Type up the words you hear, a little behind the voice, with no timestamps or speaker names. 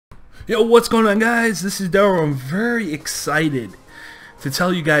Yo, what's going on, guys? This is Delrow. I'm very excited to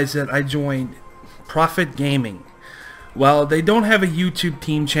tell you guys that I joined Profit Gaming. Well, they don't have a YouTube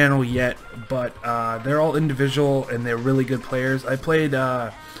team channel yet, but they're all individual and they're really good players. I played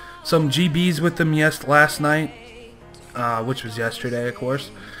some GBs with them last night, which was yesterday, of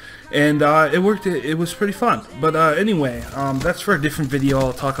course, and it worked. It was pretty fun. But anyway, that's for a different video.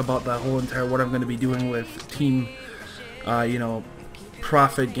 I'll talk about that whole entire what I'm going to be doing with team,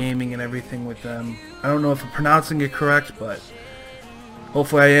 Profit Gaming and everything with them. I don't know if I'm pronouncing it correct, but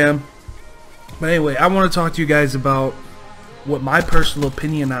hopefully I am. But anyway, I want to talk to you guys about what my personal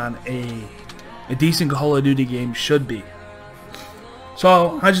opinion on a decent Call of Duty game should be.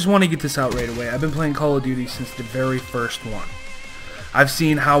 So I just want to get this out right away. I've been playing Call of Duty since the very first one. I've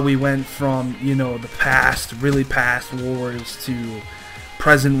seen how we went from, the past, really past wars to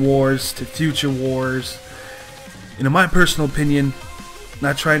present wars to future wars. In my personal opinion,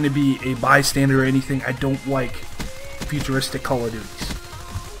 not trying to be a bystander or anything, I don't like futuristic Call of Duties.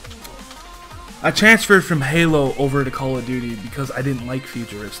 I transferred from Halo over to Call of Duty because I didn't like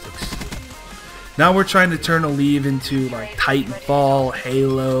futuristics. Now we're trying to turn a leave into like Titanfall,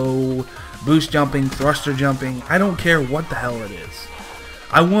 Halo, boost jumping, thruster jumping. I don't care what the hell it is.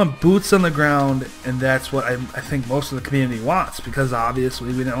 I want boots on the ground, and that's what I think most of the community wants, because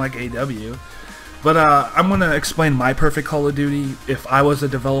obviously we didn't like AW. But I'm going to explain my perfect Call of Duty. If I was a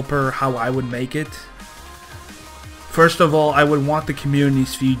developer, how I would make it. First of all, I would want the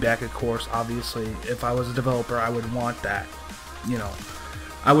community's feedback, of course, obviously. If I was a developer, I would want that.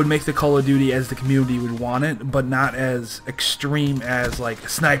 I would make the Call of Duty as the community would want it, but not as extreme as, like,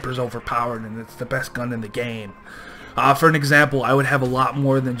 sniper's overpowered and it's the best gun in the game. For an example, I would have a lot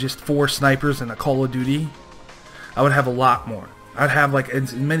more than just 4 snipers in a Call of Duty. I would have a lot more. I'd have like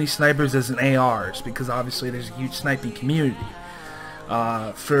as many snipers as in ARs, because obviously there's a huge sniping community.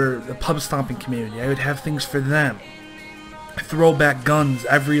 For the pub stomping community, I would have things for them. Throwback guns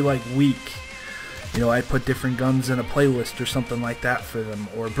every week. I'd put different guns in a playlist or something like that for them,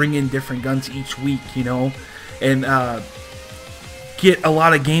 or bring in different guns each week, and get a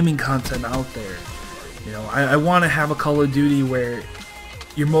lot of gaming content out there. I want to have a Call of Duty where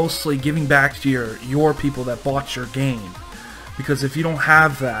you're mostly giving back to your people that bought your game. Because if you don't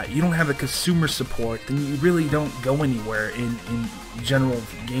have that, you don't have the consumer support, then you really don't go anywhere in general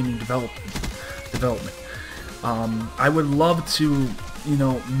gaming development. I would love to,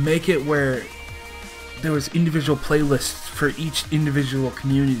 make it where there was individual playlists for each individual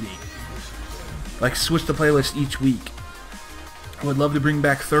community. Like switch the playlist each week. I would love to bring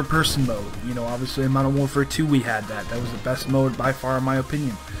back third-person mode. Obviously in Modern Warfare 2 we had that. That was the best mode by far in my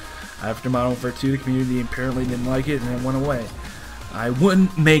opinion. After Modern Warfare 2, the community apparently didn't like it and it went away. I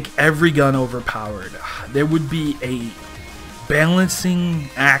wouldn't make every gun overpowered. There would be a balancing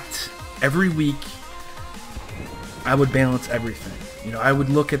act every week. I would balance everything. I would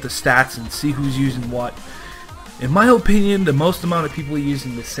look at the stats and see who's using what. In my opinion, the most amount of people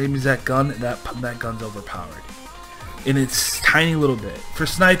using the same exact gun, that gun's overpowered. And it's tiny little bit. For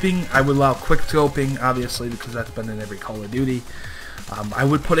sniping, I would allow quick scoping, obviously, because that's been in every Call of Duty. I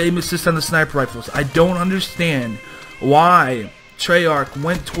would put aim assist on the sniper rifles. I don't understand why Treyarch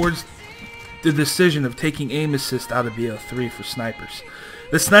went towards the decision of taking aim assist out of BO3 for snipers.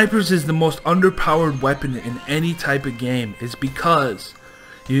 The snipers is the most underpowered weapon in any type of game. It's because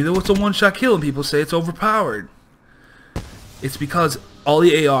it's a one-shot kill and people say it's overpowered. It's because all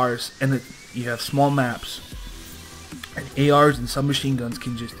the ARs and you have small maps, and ARs and submachine guns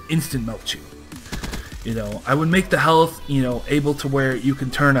can just instant melt you. I would make the health, able to where you can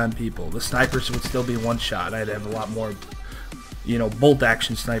turn on people. The snipers would still be one shot. I'd have a lot more, bolt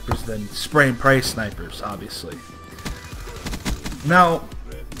action snipers than spray and pray snipers, obviously. Now,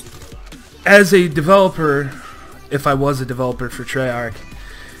 as a developer, if I was a developer for Treyarch,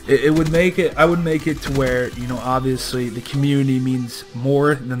 I would make it to where, obviously the community means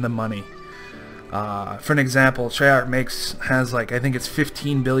more than the money. For an example, Treyarch has I think it's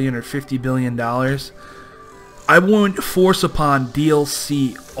 $15 billion or $50 billion. I wouldn't force upon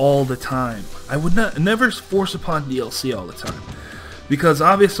DLC all the time. I would never force upon DLC all the time. Because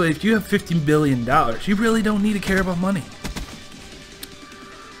obviously if you have $15 billion, you really don't need to care about money.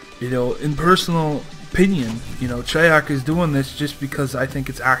 In personal opinion, Treyarch is doing this just because I think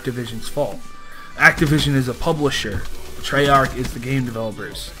it's Activision's fault. Activision is a publisher. Treyarch is the game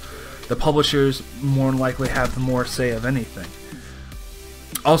developers. The publishers more than likely have the more say of anything.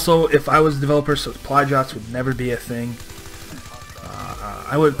 Also, if I was a developer, supply drops would never be a thing.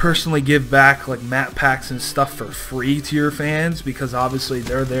 I would personally give back map packs and stuff for free to your fans, because obviously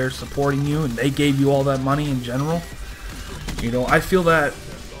they're there supporting you and they gave you all that money in general. I feel that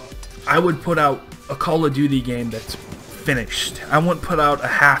I would put out a Call of Duty game that's finished. I wouldn't put out a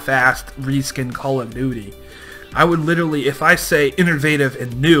half-assed reskin Call of Duty. I would literally, if I say innovative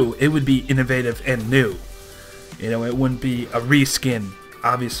and new, it would be innovative and new. You know, it wouldn't be a reskin,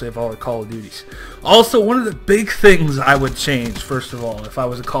 obviously, of all the Call of Duties. Also, one of the big things I would change, first of all, if I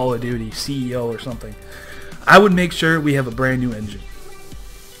was a Call of Duty CEO or something, I would make sure we have a brand new engine.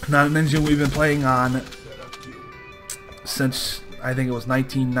 Not an engine we've been playing on since, I think it was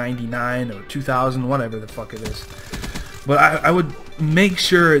 1999 or 2000, whatever the fuck it is. But I would make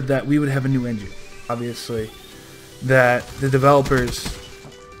sure that we would have a new engine, obviously, that the developers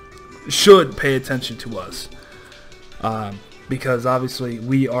should pay attention to us, because obviously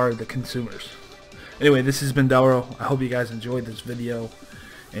we are the consumers. Anyway, this has been Delrow. I hope you guys enjoyed this video,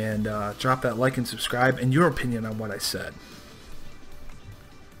 and drop that like and subscribe and your opinion on what I said.